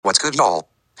of y'all.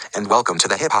 And welcome to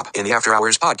the Hip Hop in the After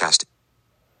Hours podcast.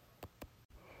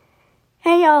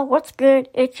 Hey y'all, what's good?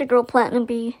 It's your girl Platinum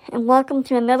B, and welcome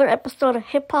to another episode of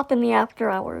Hip Hop in the After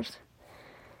Hours.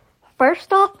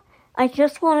 First off, I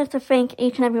just wanted to thank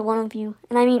each and every one of you,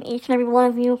 and I mean each and every one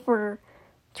of you for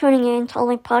tuning in to all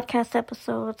my podcast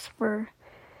episodes, for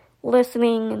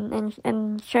listening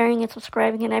and sharing and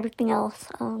subscribing and everything else.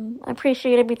 I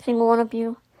appreciate every single one of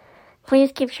you.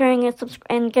 Please keep sharing it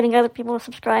and getting other people to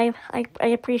subscribe. I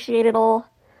appreciate it all.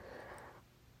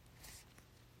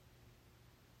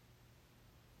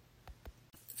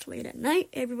 It's late at night,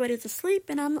 everybody's asleep,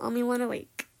 and I'm the only one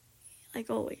awake. Like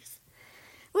always.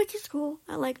 Which is cool.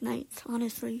 I like nights,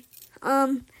 honestly.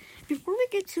 Before we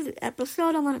get to the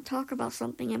episode, I want to talk about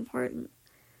something important.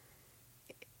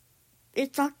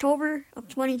 It's October of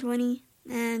 2020,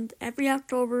 and every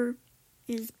October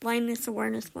is Blindness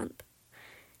Awareness Month.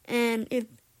 And if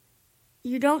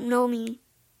you don't know me,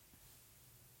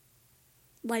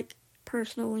 like,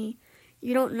 personally,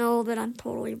 you don't know that I'm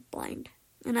totally blind.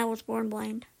 And I was born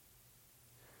blind.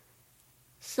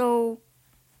 So,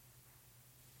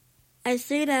 I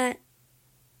say that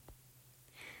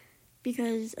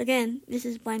because, again, this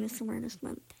is Blindness Awareness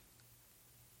Month.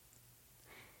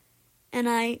 And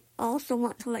I also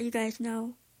want to let you guys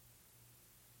know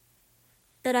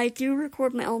that I do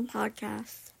record my own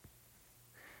podcasts.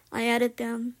 I edit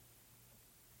them,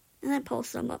 and I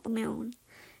post them up on my own.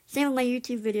 Same with my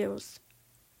YouTube videos.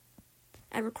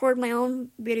 I record my own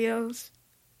videos,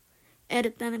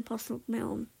 edit them, and post them up on my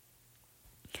own.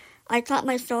 I taught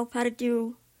myself how to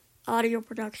do audio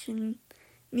production,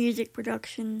 music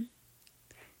production,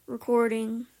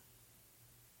 recording.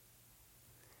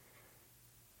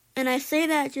 And I say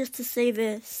that just to say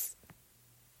this.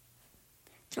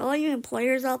 To all you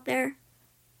employers out there,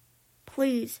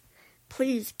 please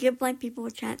give blind people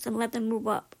a chance and let them move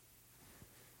up.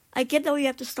 I get that we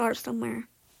have to start somewhere.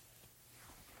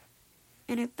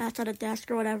 And if that's at a desk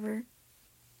or whatever.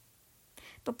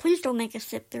 But please don't make us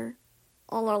sit there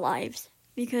all our lives.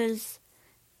 Because,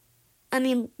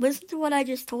 listen to what I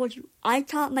just told you. I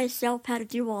taught myself how to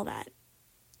do all that.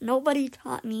 Nobody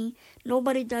taught me.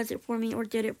 Nobody does it for me or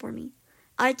did it for me.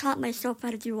 I taught myself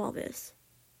how to do all this.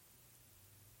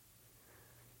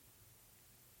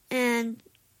 And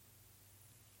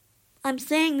I'm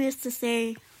saying this to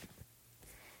say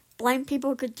blind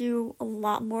people could do a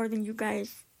lot more than you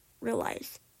guys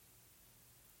realize.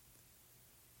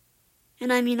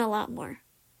 And I mean a lot more.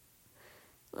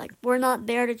 Like, we're not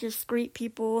there to just greet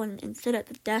people and sit at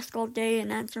the desk all day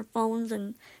and answer phones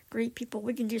and greet people.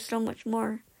 We can do so much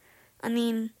more. A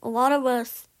lot of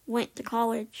us went to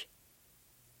college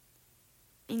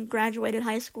and graduated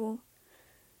high school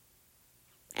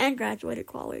and graduated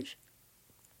college.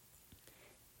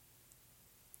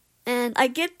 And I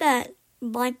get that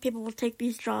blind people will take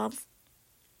these jobs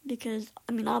because,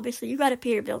 obviously you gotta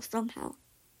pay your bills somehow.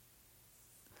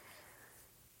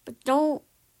 But don't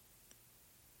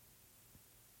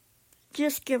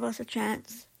just give us a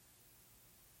chance.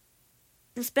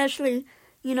 Especially,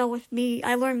 with me,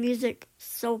 I learn music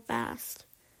so fast.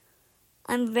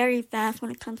 I'm very fast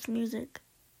when it comes to music.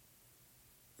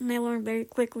 And I learn very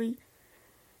quickly.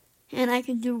 And I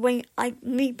can do I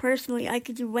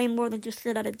could do way more than just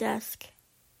sit at a desk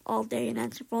all day and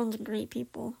answer phones and greet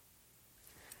people.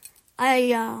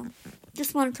 I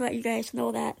just wanted to let you guys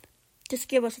know that. Just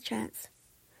give us a chance.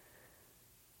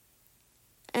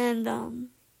 And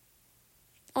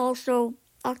also,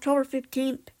 October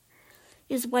 15th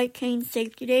is White Cane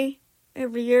Safety Day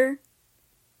every year.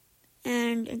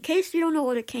 And in case you don't know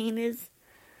what a cane is,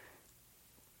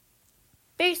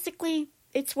 basically,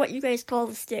 it's what you guys call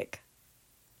the stick.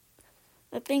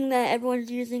 The thing that everyone's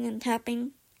using and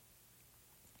tapping,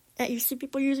 that you see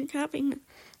people using tapping,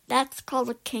 that's called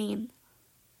a cane.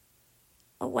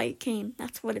 A white cane,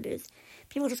 that's what it is.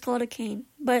 People just call it a cane.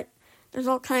 But there's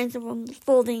all kinds of them,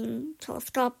 folding,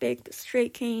 telescopic,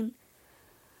 straight cane.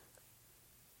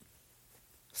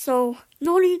 So,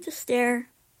 no need to stare.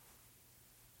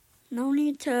 No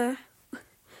need to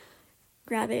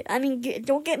grab it.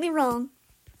 Don't get me wrong.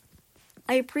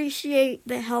 I appreciate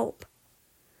the help.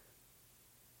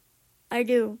 I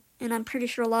do. And I'm pretty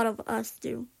sure a lot of us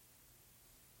do.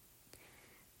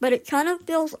 But it kind of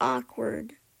feels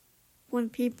awkward when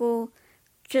people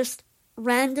just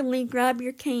randomly grab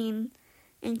your cane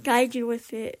and guide you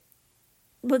with it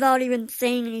without even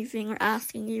saying anything or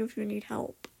asking you if you need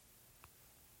help.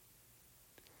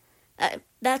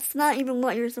 That's not even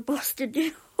what you're supposed to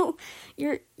do.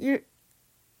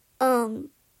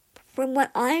 From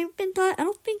what I've been taught, I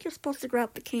don't think you're supposed to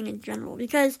grab the cane in general,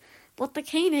 because what the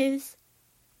cane is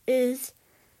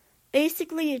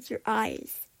basically it's your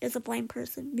eyes. as a blind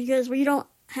person because we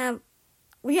have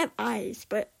eyes,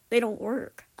 but they don't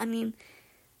work. I mean,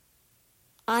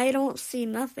 I don't see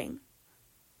nothing.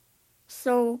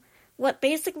 So what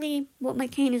my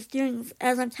cane is doing is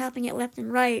as I'm tapping it left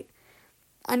and right,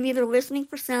 I'm either listening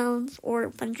for sounds or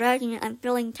if I'm dragging it, I'm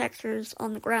feeling textures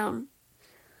on the ground.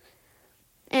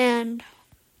 And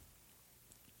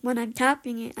when I'm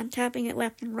tapping it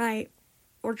left and right,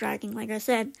 or dragging, like I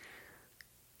said,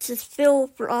 to feel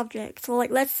for objects. So,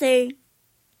 like, let's say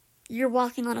you're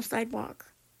walking on a sidewalk,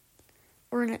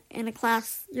 or in a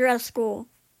class, you're at a school,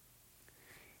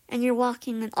 and you're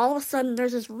walking, and all of a sudden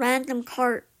there's this random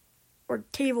cart or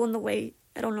table in the way,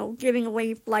 I don't know, giving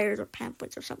away flyers or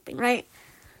pamphlets or something, right?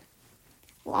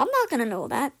 Well, I'm not going to know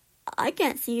that. I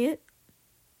can't see it.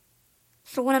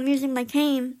 So when I'm using my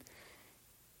cane,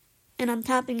 and I'm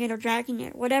tapping it or dragging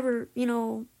it, whatever,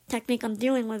 technique I'm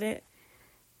doing with it,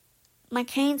 my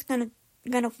cane's gonna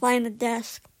fly in the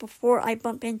desk before I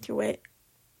bump into it,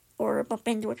 or bump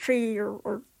into a tree,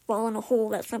 or fall in a hole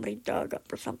that somebody dug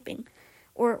up or something,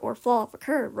 or fall off a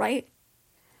curb, right?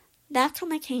 That's what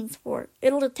my cane's for.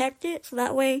 It'll detect it, so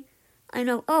that way I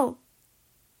know, oh,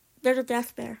 there's a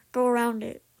desk there. Go around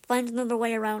it. Find another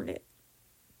way around it.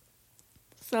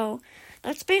 So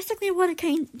that's basically what a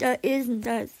cane is and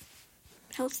does.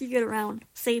 Helps you get around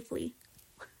safely.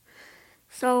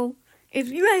 So, if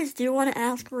you guys do want to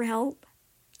ask for help,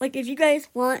 like if you guys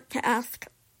want to ask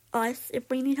us if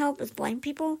we need help as blind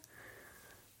people,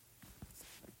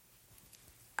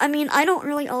 I mean, I don't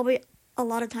really a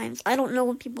lot of times, I don't know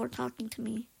when people are talking to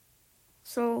me.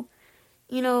 So,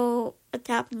 a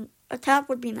tap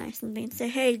would be nice, and they'd say,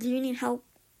 hey, do you need help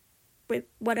with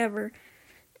whatever,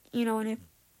 and if,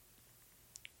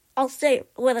 I'll say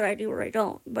whether I do or I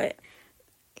don't, but,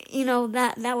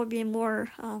 that would be a more,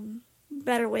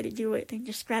 better way to do it than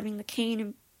just grabbing the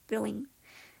cane and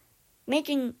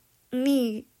making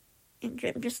me,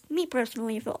 just me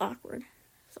personally, feel awkward.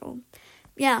 So,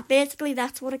 yeah, basically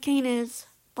that's what a cane is.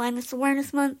 Blindness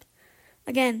Awareness Month.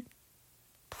 Again,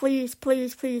 please,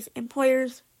 please, please,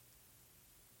 employers,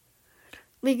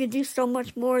 we could do so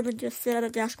much more than just sit at a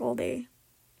desk all day.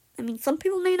 I mean, some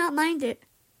people may not mind it,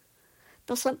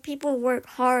 but some people work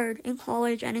hard in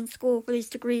college and in school for these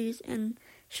degrees and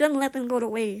shouldn't let them go to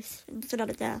waste and sit at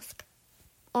a desk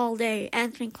all day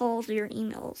answering calls or your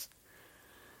emails.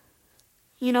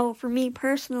 For me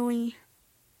personally,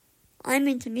 I'm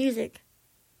into music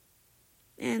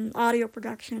and audio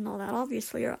production and all that,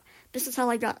 obviously. This is how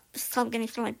I'm getting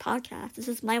started my podcast. This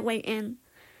is my way in.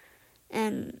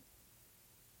 And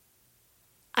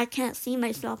I can't see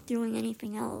myself doing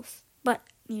anything else but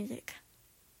music.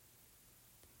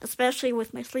 Especially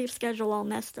with my sleep schedule all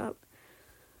messed up.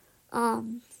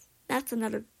 That's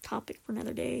another topic for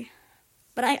another day.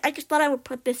 But I just thought I would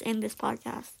put this in this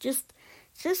podcast. Just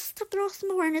to throw some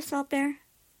awareness out there.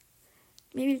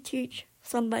 Maybe to teach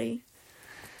somebody.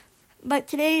 But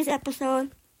today's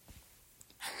episode,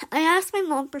 I asked my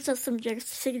mom for some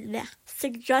suggestions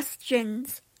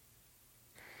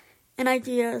and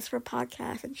ideas for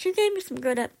podcasts, and she gave me some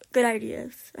good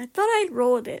ideas. I thought I'd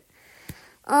roll with it.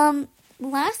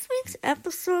 Last week's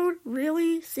episode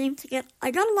really seemed to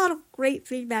I got a lot of great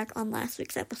feedback on last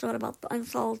week's episode about the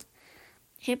unsolved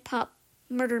hip-hop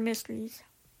murder mysteries.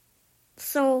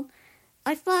 So,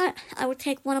 I thought I would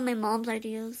take one of my mom's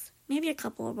ideas, maybe a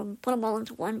couple of them, put them all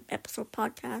into one episode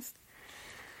podcast.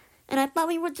 And I thought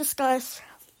we would discuss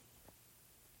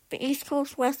the East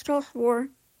Coast, West Coast war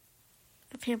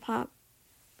of hip-hop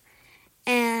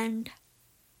and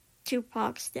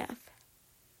Tupac's death.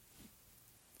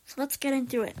 So let's get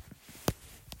into it.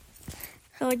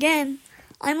 So again,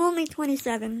 I'm only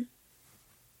 27.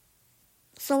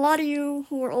 So a lot of you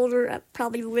who are older have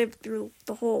probably lived through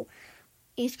the whole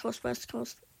East Coast, West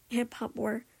Coast hip-hop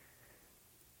war.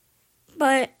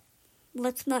 But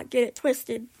let's not get it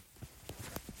twisted.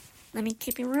 Let me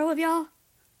keep it real with y'all.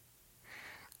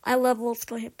 I love old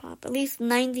school hip-hop. At least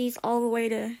 90s all the way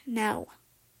to now.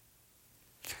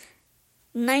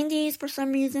 90s, for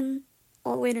some reason,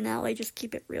 all the way to now, I just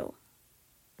keep it real.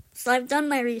 So I've done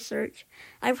my research.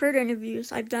 I've heard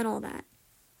interviews. I've done all that.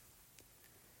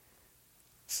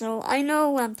 So I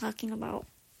know what I'm talking about.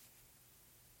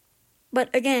 But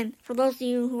again, for those of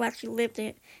you who actually lived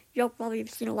it, you'll probably have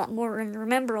seen a lot more and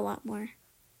remember a lot more.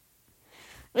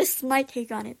 This is my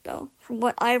take on it, though. From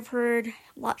what I've heard,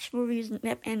 watched movies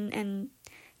and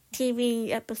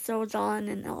TV episodes on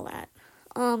and all that.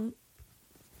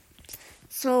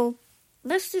 So,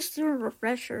 let's just do a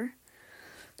refresher.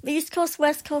 The East Coast,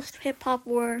 West Coast hip-hop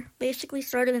war basically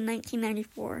started in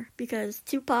 1994 because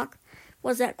Tupac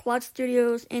was at Quad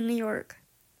Studios in New York.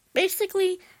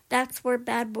 Basically, that's where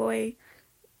Bad Boy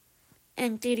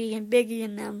and Diddy and Biggie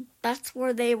and them, that's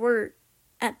where they were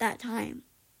at that time.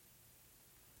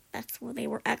 That's where they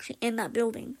were actually in that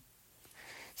building.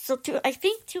 So I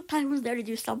think Tupac was there to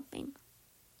do something.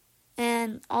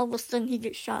 And all of a sudden he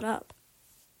gets shot up.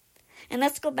 And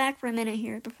let's go back for a minute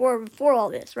here, before all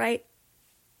this, right?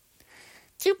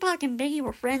 Tupac and Biggie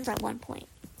were friends at one point.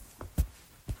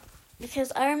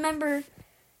 Because I remember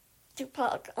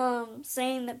Tupac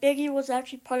saying that Biggie was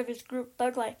actually part of his group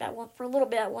Thug Life for a little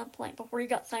bit at one point, before he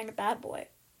got signed to Bad Boy.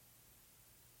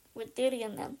 With Diddy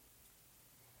and them.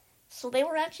 So they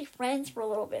were actually friends for a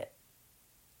little bit.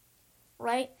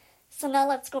 Right? So now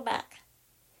let's go back.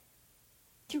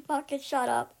 Tupac gets shot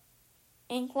up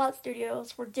in Quad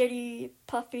Studios, where Diddy,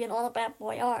 Puffy, and all the Bad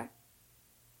Boy are.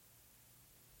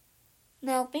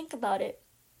 Now think about it.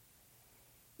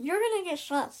 You're gonna get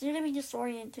shot, so you're gonna be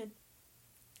disoriented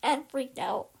and freaked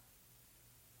out.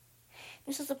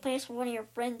 This is the place where one of your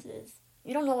friends is.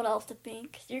 You don't know what else to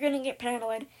think. So you're gonna get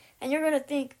paranoid, and you're gonna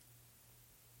think,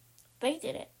 they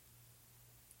did it.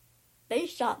 They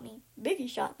shot me. Biggie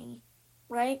shot me.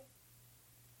 Right?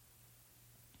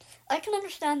 I can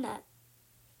understand that.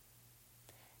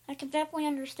 I can definitely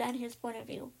understand his point of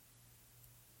view.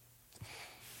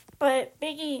 But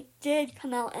Biggie did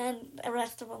come out and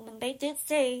arrest them, and they did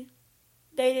say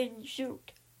they didn't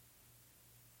shoot.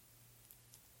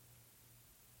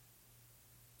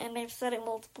 And they've said it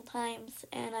multiple times,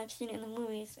 and I've seen it in the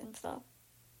movies and stuff.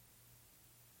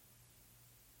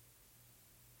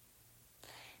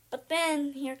 But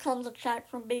then, here comes a track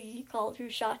from Biggie called Who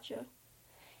Shot You?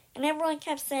 And everyone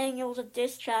kept saying it was a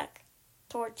diss track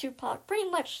toward Tupac, pretty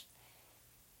much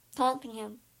taunting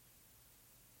him.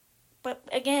 But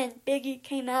again, Biggie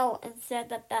came out and said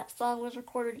that that song was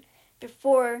recorded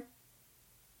before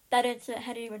that incident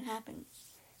had even happened.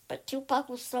 But Tupac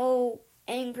was so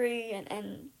angry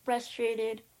and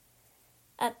frustrated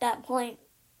at that point,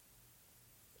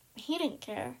 he didn't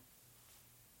care.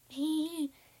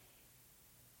 He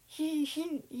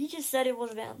just said it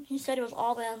was them. He said it was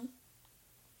all them.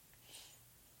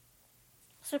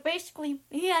 So basically,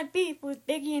 he had beef with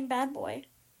Biggie and Bad Boy.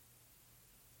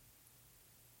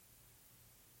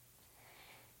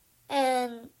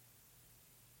 And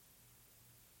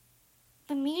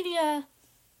the media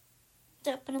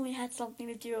definitely had something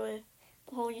to do with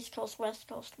the whole East Coast, West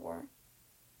Coast war.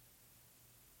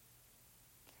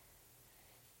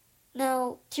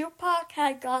 Now, Tupac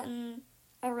had gotten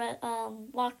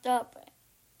locked up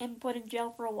and put in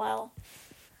jail for a while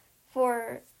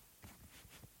for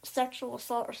sexual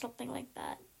assault or something like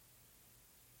that.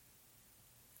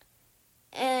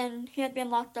 And he had been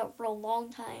locked up for a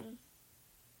long time.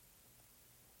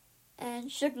 And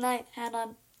Suge Knight had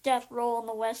a death row on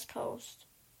the West Coast.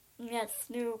 And he had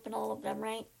Snoop and all of them,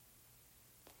 right?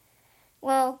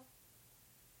 Well,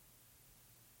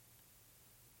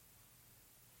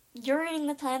 during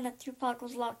the time that Tupac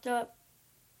was locked up,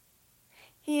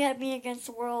 he had Me Against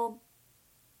the World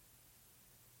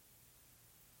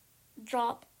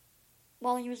drop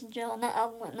while he was in jail, and that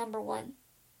album went #1.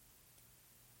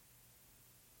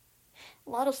 A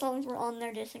lot of songs were on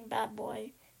there dissing Bad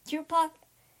Boy. Tupac,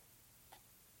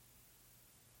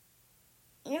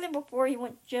 even before he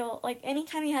went to jail, like,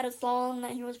 anytime he had a song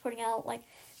that he was putting out, like,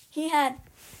 he had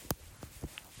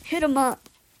Hit 'Em Up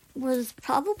was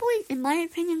probably, in my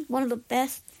opinion, one of the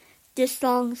best diss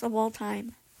songs of all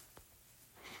time.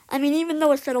 I mean, even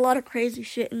though it said a lot of crazy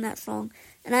shit in that song,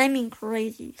 and I mean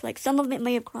crazy, like, some of it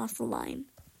may have crossed the line.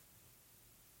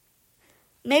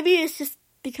 Maybe it's just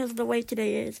because of the way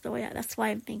today is, that's why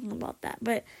I'm thinking about that,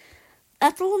 but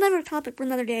that's a whole other topic for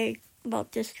another day,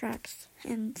 about diss tracks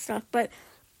and stuff, but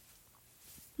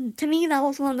to me, that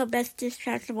was one of the best diss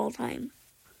tracks of all time.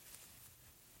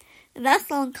 And that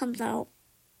song comes out,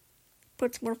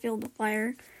 puts more fuel to the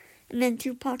fire, and then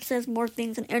Tupac says more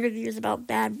things in interviews about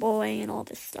Bad Boy and all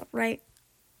this stuff, right?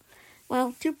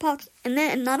 Well, Tupac, and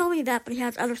not only that, but he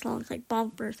has other songs like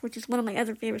Bomb First, which is one of my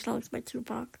other favorite songs by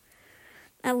Tupac.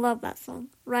 I love that song,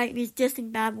 right? And he's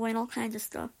dissing Bad Boy and all kinds of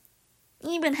stuff.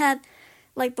 He even had,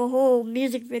 like, the whole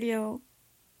music video,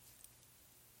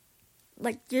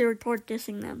 like, geared toward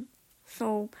dissing them.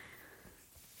 So,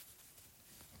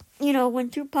 you know, when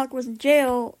Tupac was in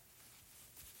jail,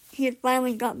 he had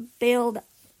finally gotten bailed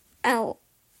out.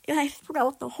 I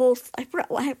forgot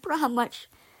how much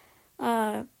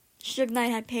Suge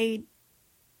Knight had paid.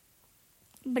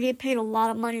 But he had paid a lot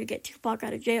of money to get Tupac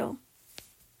out of jail.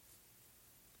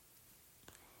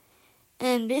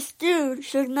 And this dude,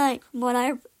 Suge Knight, from what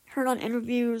I heard on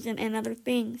interviews and other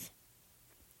things,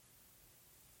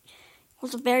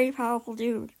 was a very powerful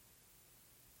dude.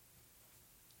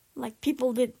 Like,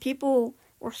 people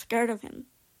were scared of him.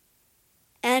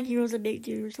 and he was a big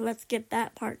dude, so let's get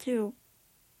that part too.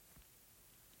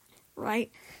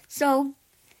 Right? So,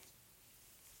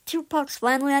 Tupac's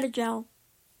finally out of jail.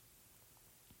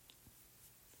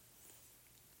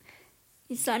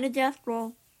 He signed a death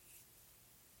row.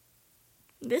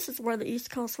 This is where the East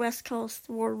Coast, West Coast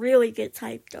war really gets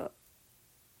hyped up.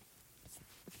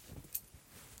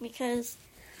 Because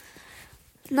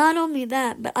not only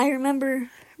that, but I remember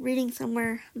reading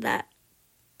somewhere that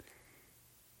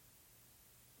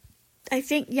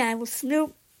it was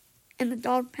Snoop and the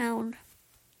Dog Pound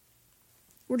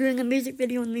were doing a music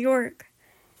video in New York,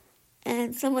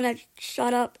 and someone had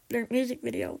shot up their music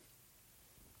video.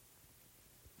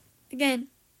 Again,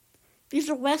 these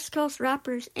are West Coast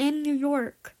rappers in New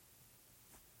York,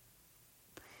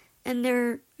 and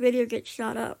their video gets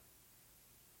shot up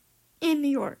in New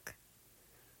York.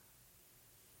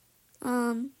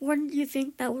 Wouldn't you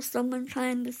think that was someone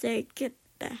trying to say, get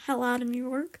the hell out of New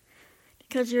York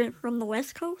because you're from the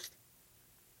West Coast?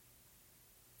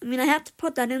 I mean, I have to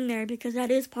put that in there because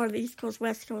that is part of the East Coast,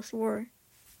 West Coast war.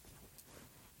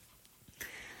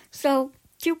 So,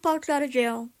 Tupac's out of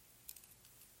jail.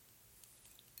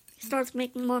 He starts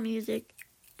making more music,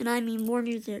 and I mean more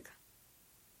music.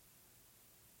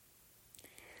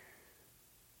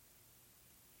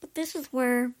 But this is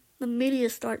where the media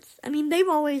starts. I mean, they've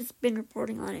always been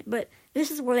reporting on it, but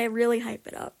this is where they really hype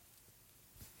it up.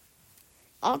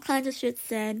 All kinds of shit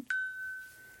said.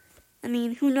 I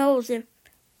mean, who knows if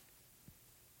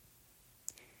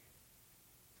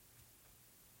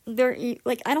they're,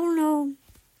 like, I don't know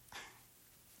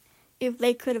if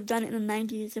they could have done it in the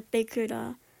 90s, if they could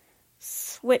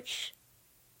switch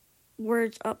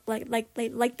words up like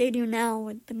they do now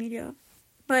with the media.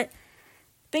 But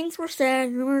things were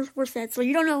said, rumors were said, so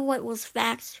you don't know what was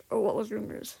facts or what was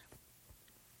rumors.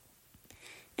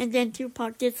 And then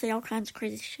Tupac did say all kinds of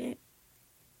crazy shit.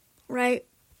 Right?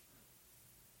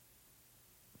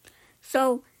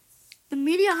 So, the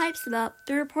media hypes it up.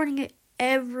 They're reporting it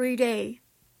every day.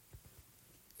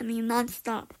 I mean,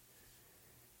 non-stop.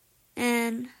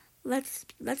 And let's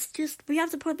just, we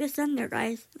have to put this in there,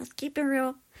 guys. Let's keep it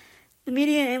real. The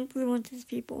media influences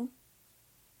people.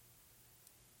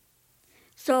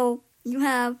 So, you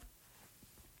have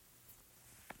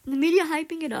the media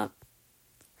hyping it up.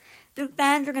 The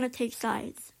fans are going to take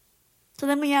sides. So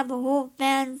then we have the whole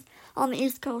fans on the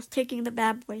East Coast taking the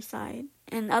Bad Boy side.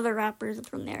 And other rappers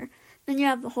from there. Then you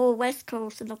have the whole West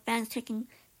Coast and the fans taking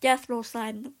Death Row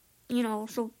side. You know,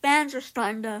 so fans are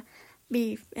starting to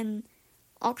beef. And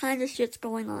all kinds of shit's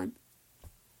going on.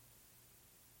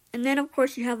 And then, of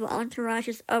course, you have the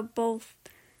entourages of both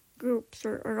groups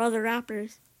or other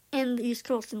rappers in the East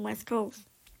Coast and West Coast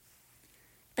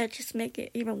that just make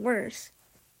it even worse.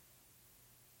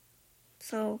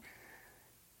 So,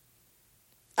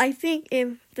 I think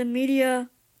if the media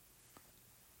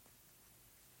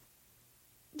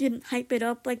didn't hype it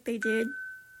up like they did,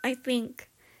 I think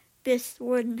this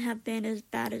wouldn't have been as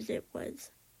bad as it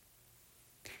was.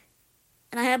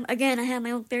 And I have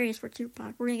my own theories for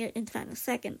Tupac. We're going to get into that in a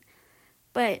second.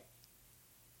 But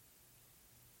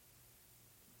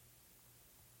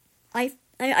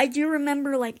I do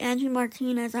remember, like, Angie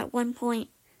Martinez at one point.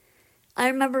 I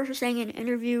remember her saying in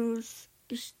interviews,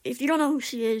 if you don't know who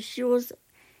she is,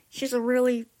 she's a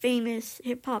really famous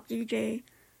hip-hop DJ.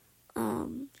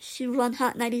 She was on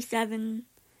Hot 97,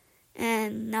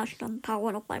 and now she's on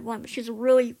Power 105.1, but she's a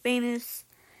really famous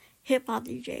hip-hop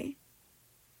DJ.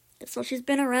 So she's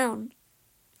been around,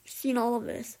 seen all of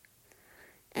this.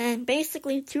 And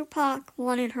basically, Tupac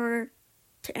wanted her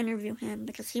to interview him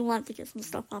because he wanted to get some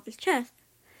stuff off his chest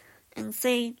and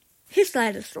say his side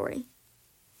of the story.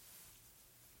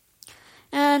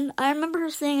 And I remember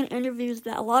her saying in interviews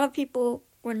that a lot of people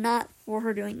were not for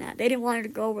her doing that. They didn't want her to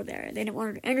go over there. They didn't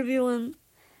want her to interview him.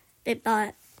 They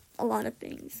thought a lot of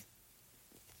things.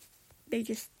 They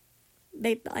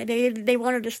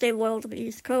wanted to stay loyal to the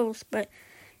East Coast, but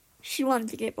she wanted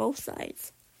to get both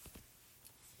sides.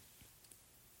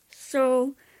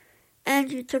 So,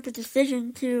 Angie took the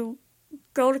decision to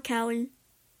go to Cali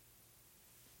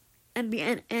and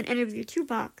interview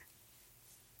Tupac.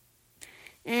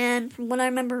 And from what I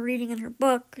remember reading in her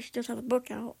book, because she just had a book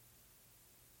out,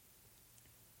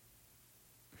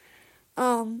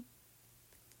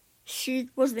 she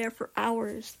was there for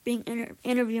hours,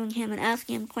 interviewing him and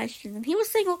asking him questions. And he was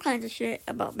saying all kinds of shit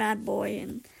about Bad Boy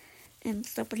and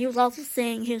stuff, but he was also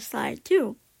saying his side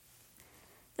too.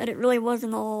 That it really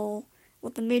wasn't all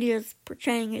what the media is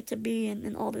portraying it to be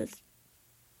and all this.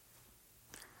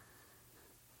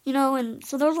 You know, and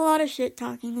so there was a lot of shit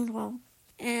talking as well.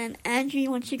 And Angie,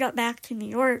 when she got back to New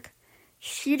York,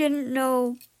 she didn't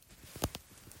know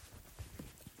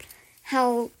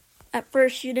how at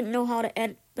first she didn't know how to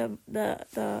edit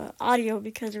the audio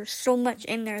because there's so much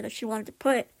in there that she wanted to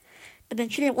put. But then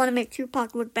she didn't want to make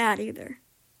Tupac look bad either,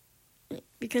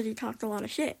 because he talked a lot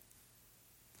of shit.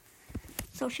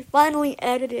 So she finally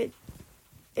edited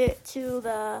it to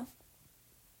the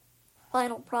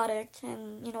final product,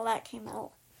 and, that came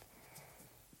out.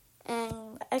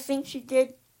 And I think she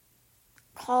did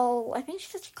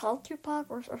she called Tupac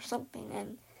or something,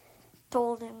 and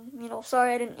told him,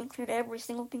 sorry I didn't include every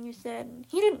single thing you said. And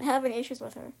he didn't have any issues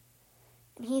with her.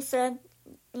 And he said,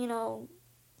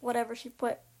 whatever she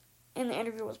put in the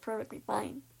interview was perfectly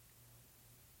fine.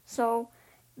 So,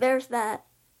 there's that.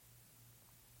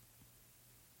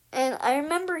 And I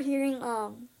remember hearing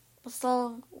the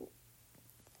song,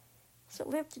 was it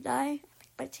Live to Die?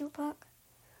 By Tupac?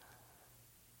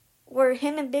 Where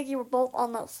him and Biggie were both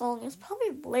on that song. It was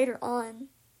probably later on,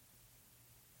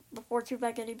 before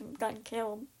Tupac had even gotten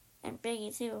killed, and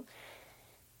Biggie too.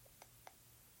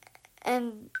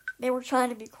 And they were trying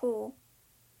to be cool.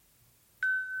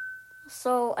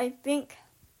 So I think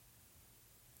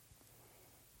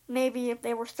maybe if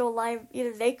they were still alive,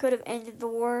 either they could have ended the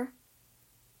war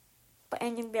by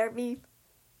ending their beef,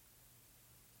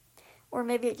 or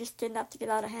maybe it just didn't have to get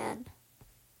out of hand.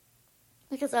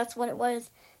 Because that's what it was.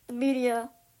 The media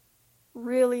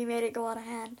really made it go out of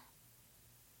hand.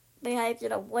 They hyped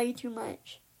it up way too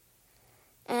much.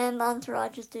 And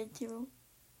Entourage just did too.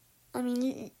 I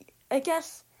mean, I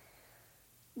guess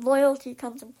loyalty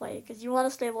comes in play, because you want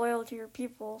to stay loyal to your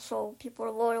people, so people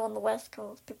are loyal on the West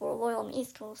Coast, people are loyal on the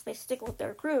East Coast, they stick with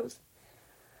their crews.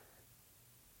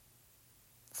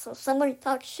 So if somebody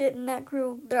talks shit in that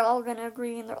crew, they're all going to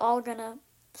agree, and they're all going to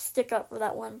stick up for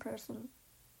that one person.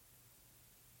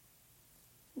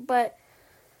 But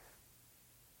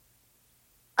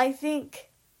I think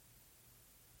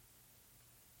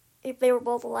if they were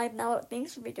both alive now,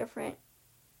 things would be different.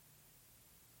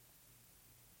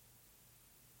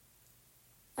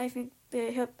 I think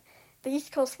the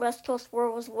East Coast West Coast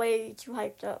war was way too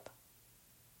hyped up,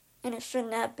 and it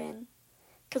shouldn't have been,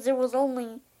 because there was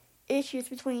only issues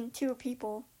between two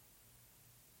people,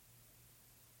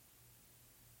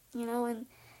 and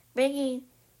Biggie,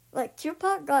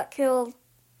 Tupac got killed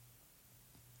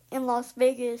in Las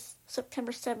Vegas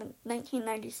September 7th,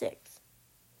 1996,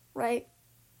 right?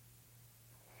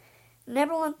 And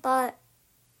everyone thought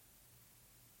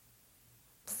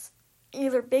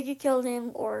either Biggie killed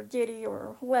him or Diddy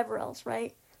or whoever else,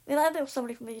 right? They thought it was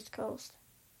somebody from the East Coast.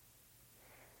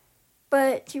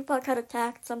 But Tupac had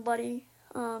attacked somebody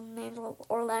named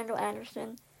Orlando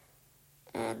Anderson,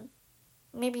 and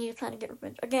maybe he was trying to get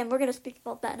revenge. Again, we're going to speak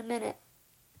about that in a minute.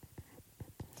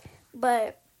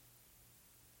 But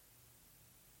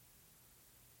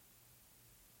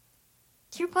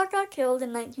Tupac got killed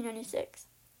in 1996.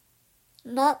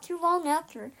 Not too long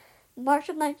after, March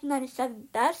of 1997.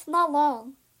 That's not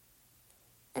long.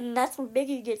 And that's when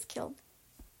Biggie gets killed.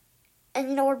 And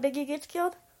you know where Biggie gets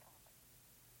killed?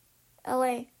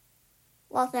 LA.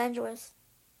 Los Angeles.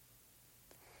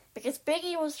 Because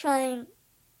Biggie was trying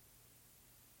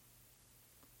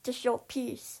to show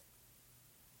peace.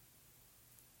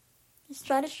 He's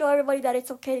trying to show everybody that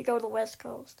it's okay to go to the West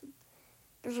Coast.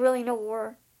 There's really no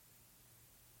war.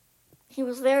 He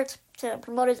was there to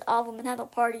promote his album and have a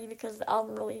party because of the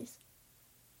album release.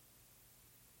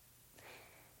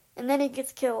 And then he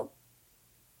gets killed.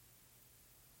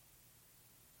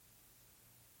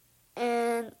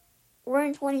 And we're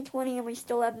in 2020 and we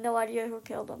still have no idea who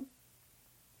killed him.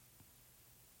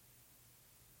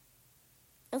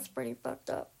 That's pretty fucked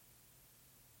up.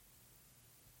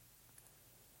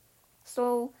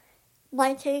 So,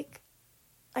 my take,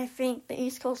 I think the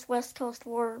East Coast West Coast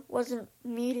war wasn't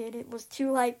needed. It was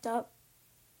too hyped up.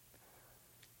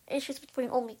 Issues between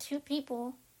only two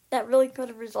people that really could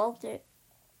have resolved it.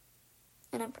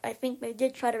 And I think they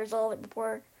did try to resolve it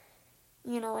before,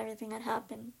 everything had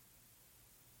happened.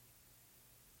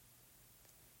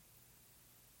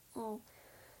 Oh,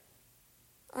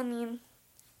 I mean,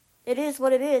 it is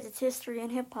what it is. It's history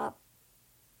and hip-hop.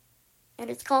 And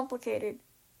it's complicated.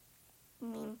 I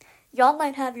mean, y'all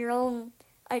might have your own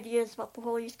ideas about the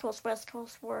whole East Coast, West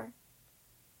Coast war.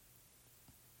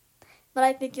 But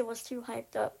I think it was too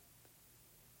hyped up.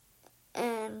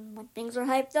 And when things are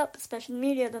hyped up, especially in the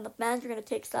media, then the fans are going to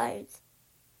take sides.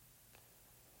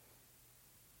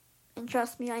 And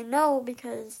trust me, I know,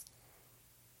 because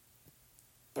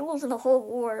it wasn't a whole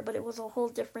war, but it was a whole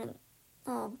different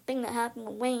thing that happened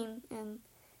to Wayne. And,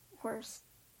 of course,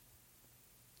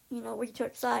 we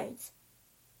took sides.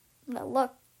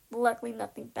 Luckily,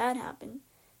 nothing bad happened.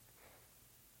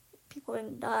 People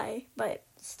didn't die, but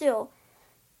still,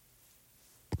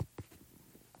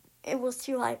 it was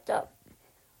too hyped up.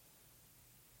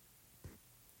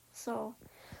 So,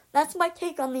 that's my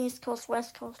take on the East Coast,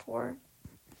 West Coast war.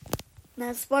 And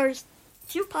as far as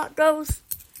Tupac goes,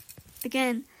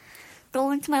 again,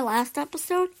 going to my last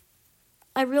episode,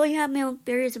 I really have my own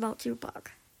theories about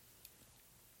Tupac.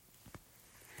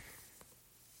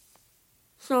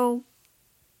 So,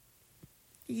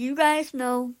 you guys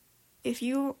know, if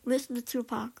you listen to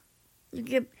Tupac, you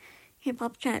give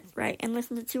hip-hop a chance, right, and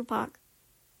listen to Tupac,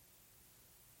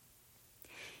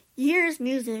 you hear his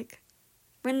music,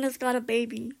 Brenda's Got a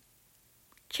Baby,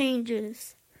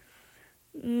 Changes,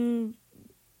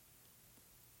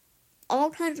 all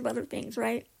kinds of other things,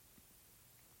 right?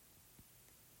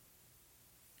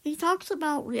 He talks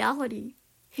about reality,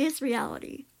 his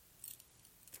reality,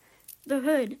 the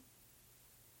hood,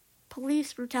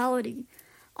 police brutality,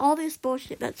 all this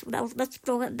bullshit that's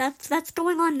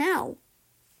going on now,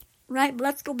 right? But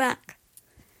let's go back.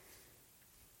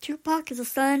 Tupac is a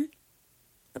son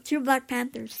of two Black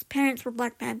Panthers. His parents were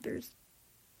Black Panthers.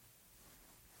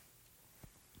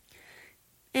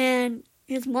 And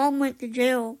his mom went to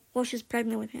jail while she was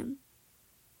pregnant with him.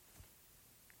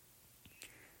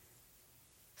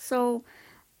 So,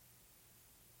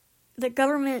 the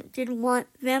government didn't want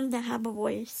them to have a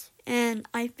voice. And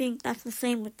I think that's the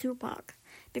same with Tupac.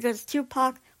 Because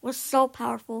Tupac was so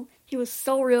powerful. He was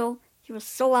so real. He was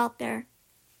so out there.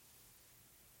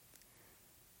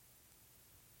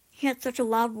 He had such a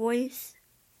loud voice.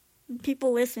 And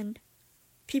people listened.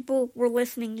 People were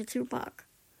listening to Tupac.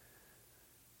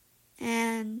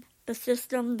 And the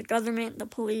system, the government, the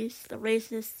police, the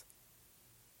racists,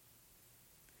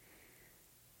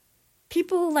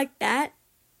 people like that,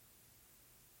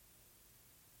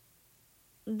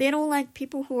 they don't like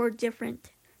people who are different.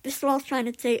 This is what I was trying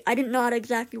to say. I didn't know how to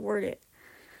exactly word it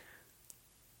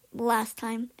last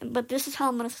time, but this is how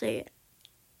I'm going to say it.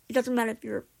 It doesn't matter if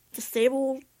you're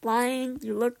disabled, blind,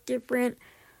 you look different,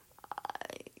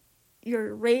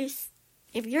 your race.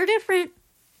 If you're different,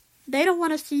 they don't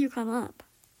want to see you come up.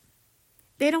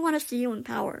 They don't want to see you in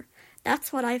power.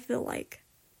 That's what I feel like.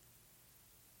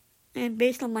 And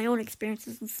based on my own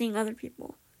experiences and seeing other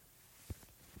people.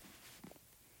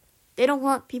 They don't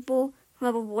want people who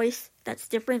have a voice that's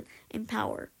different in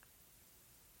power.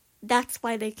 That's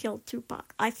why they killed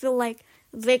Tupac. I feel like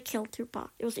they killed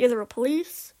Tupac. It was either a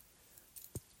police,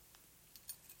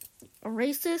 a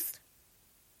racist,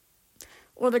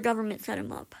 or the government set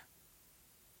him up.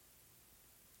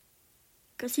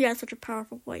 Because he has such a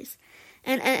powerful voice.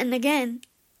 And again,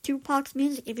 Tupac's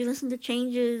music, if you listen to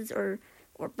Changes or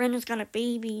Brenda's Got a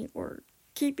Baby or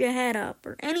Keep Your Head Up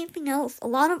or anything else, a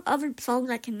lot of other songs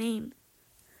I can name,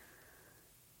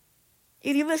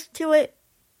 if you listen to it,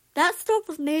 that stuff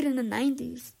was made in the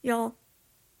 90s, y'all.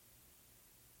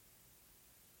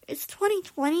 It's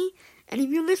 2020, and if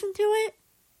you listen to it,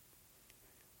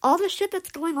 all the shit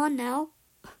that's going on now,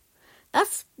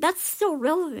 that's still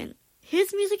relevant.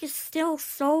 His music is still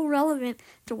so relevant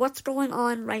to what's going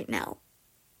on right now.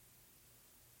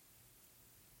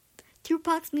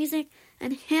 Tupac's music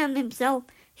and him himself,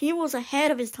 he was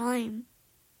ahead of his time.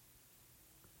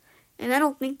 And I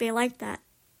don't think they liked that.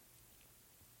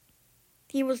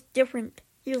 He was different.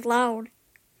 He was loud.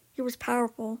 He was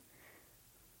powerful.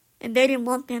 And they didn't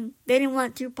want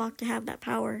Tupac to have that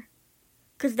power.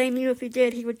 Because they knew if he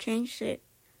did, he would change shit.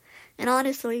 And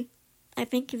honestly, I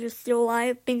think if he was still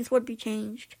alive, things would be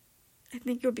changed. I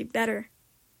think it would be better.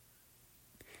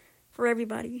 For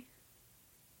everybody.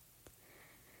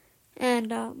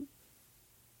 And,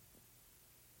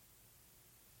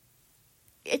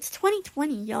 it's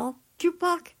 2020, y'all.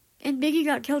 Tupac and Biggie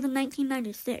got killed in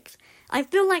 1996. I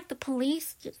feel like the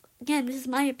police, again, this is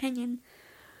my opinion,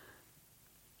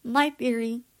 my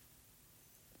theory,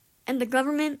 and the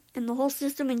government and the whole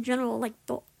system in general,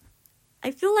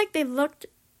 I feel like they looked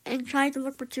and tried to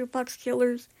look for Tupac's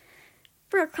killers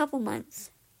for a couple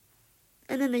months.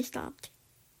 And then they stopped.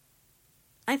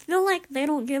 I feel like they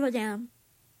don't give a damn.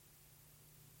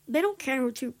 They don't care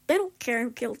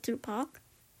who killed Tupac.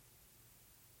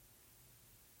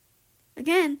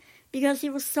 Again, because he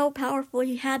was so powerful,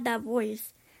 he had that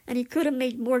voice, and he could have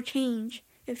made more change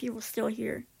if he was still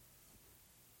here.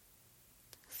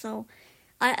 So,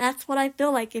 that's what I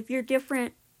feel like. If you're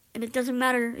different, and it doesn't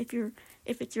matter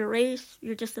if it's your race,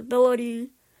 your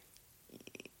disability,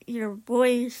 your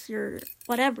voice, your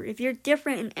whatever. If you're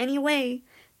different in any way,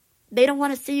 they don't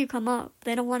want to see you come up.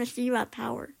 They don't want to see you have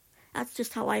power. That's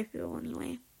just how I feel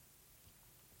anyway.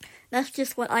 That's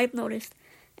just what I've noticed.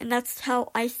 And that's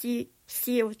how I see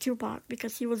it with Tupac,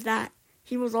 because he was that.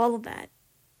 He was all of that.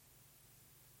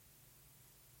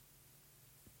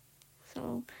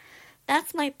 So,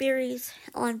 that's my theories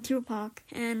on Tupac,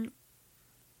 and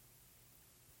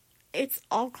it's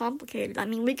all complicated. I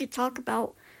mean, we could talk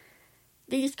about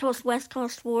the East Coast, West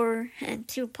Coast War and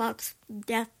Tupac's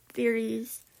death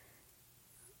theories.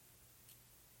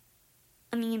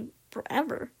 I mean,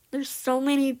 forever. There's so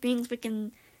many things we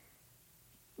can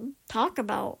talk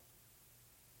about.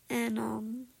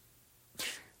 And,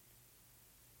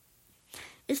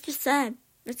 it's just sad.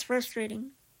 It's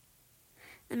frustrating.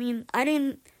 I mean, I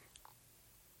didn't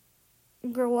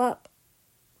grow up.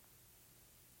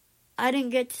 I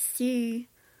didn't get to see,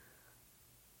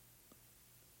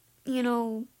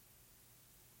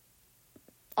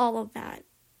 all of that.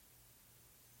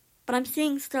 But I'm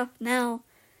seeing stuff now.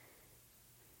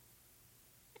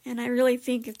 And I really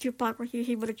think if Tupac were here,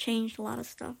 he would have changed a lot of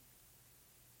stuff.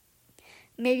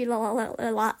 Maybe a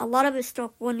lot of this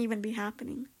stuff wouldn't even be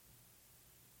happening.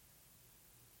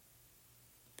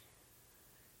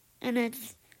 And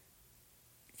it's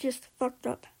just fucked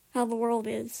up how the world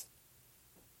is.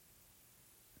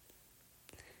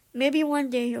 Maybe one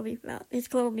day his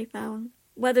clothes will be found.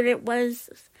 Whether it was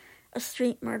a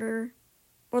street murder,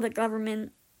 or the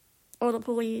government, or the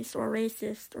police, or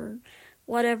racist, or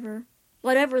whatever.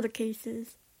 Whatever the case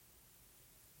is.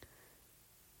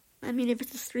 I mean, if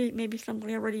it's a street, maybe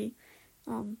somebody already,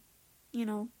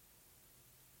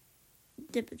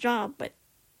 did the job, but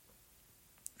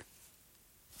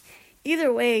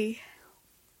either way,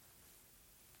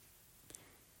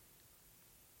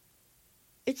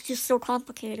 it's just so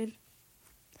complicated,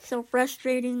 so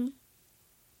frustrating.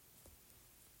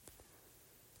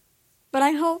 But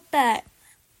I hope that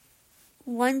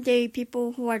one day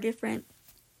people who are different,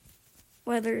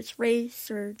 whether it's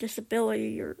race or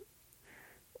disability or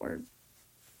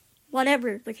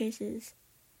whatever the case is,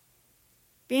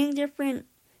 being different,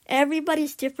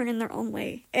 everybody's different in their own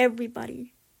way.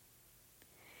 Everybody.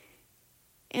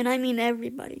 And I mean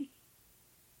everybody.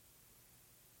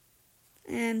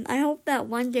 And I hope that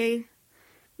one day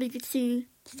we could see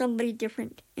somebody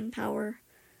different in power.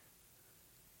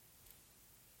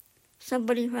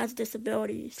 Somebody who has a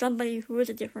disability. Somebody who is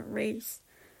a different race.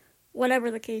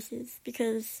 Whatever the case is.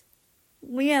 Because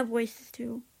we have voices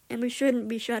too. And we shouldn't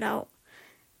be shut out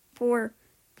for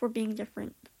being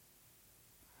different.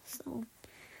 So,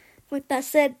 with that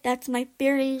said, that's my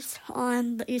theories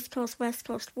on the East Coast, West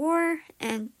Coast War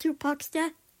and Tupac's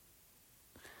death.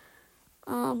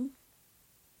 I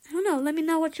don't know, let me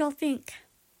know what y'all think.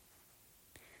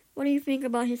 What do you think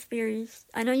about his theories?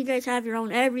 I know you guys have your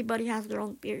own, everybody has their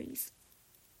own theories.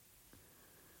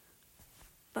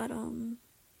 But,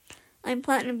 I'm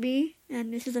Platinum B,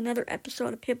 and this is another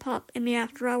episode of Hip Hop in the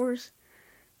After Hours.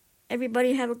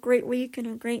 Everybody have a great week and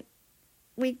a great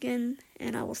weekend,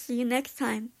 and I will see you next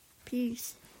time.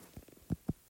 Peace.